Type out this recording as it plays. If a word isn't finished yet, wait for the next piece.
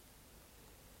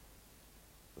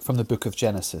From the book of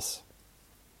Genesis.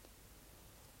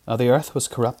 Now the earth was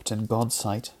corrupt in God's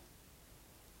sight,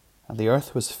 and the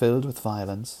earth was filled with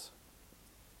violence.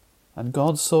 And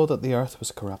God saw that the earth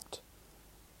was corrupt,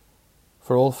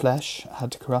 for all flesh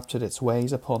had corrupted its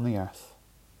ways upon the earth.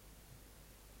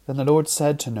 Then the Lord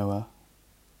said to Noah,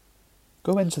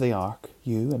 "Go into the ark,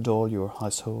 you and all your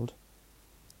household,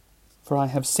 for I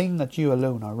have seen that you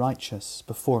alone are righteous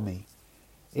before me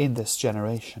in this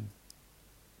generation."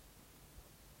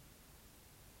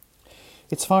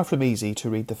 It's far from easy to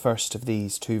read the first of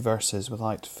these two verses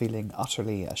without feeling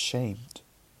utterly ashamed.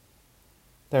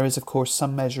 There is, of course,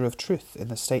 some measure of truth in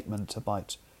the statement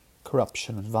about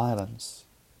corruption and violence.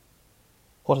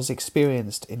 What is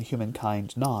experienced in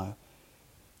humankind now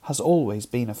has always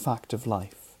been a fact of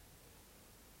life.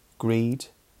 Greed,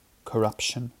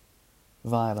 corruption,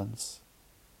 violence.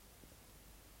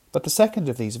 But the second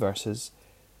of these verses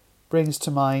brings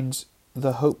to mind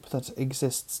the hope that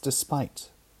exists despite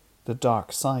the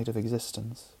dark side of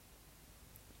existence.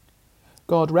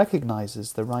 God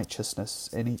recognizes the righteousness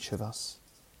in each of us,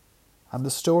 and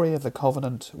the story of the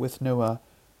covenant with Noah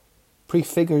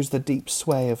prefigures the deep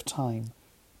sway of time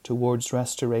towards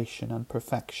restoration and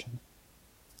perfection,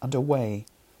 and away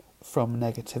from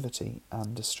negativity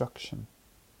and destruction.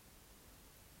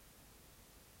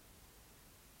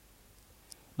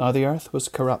 Now the earth was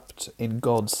corrupt in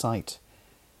God's sight,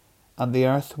 and the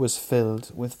earth was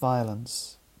filled with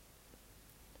violence.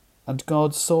 And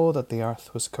God saw that the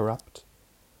earth was corrupt,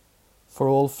 for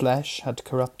all flesh had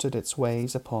corrupted its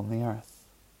ways upon the earth.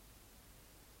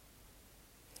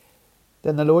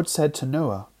 Then the Lord said to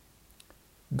Noah,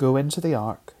 "Go into the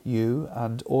ark, you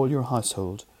and all your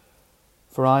household,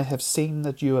 for I have seen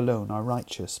that you alone are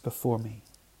righteous before me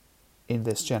in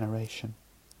this generation."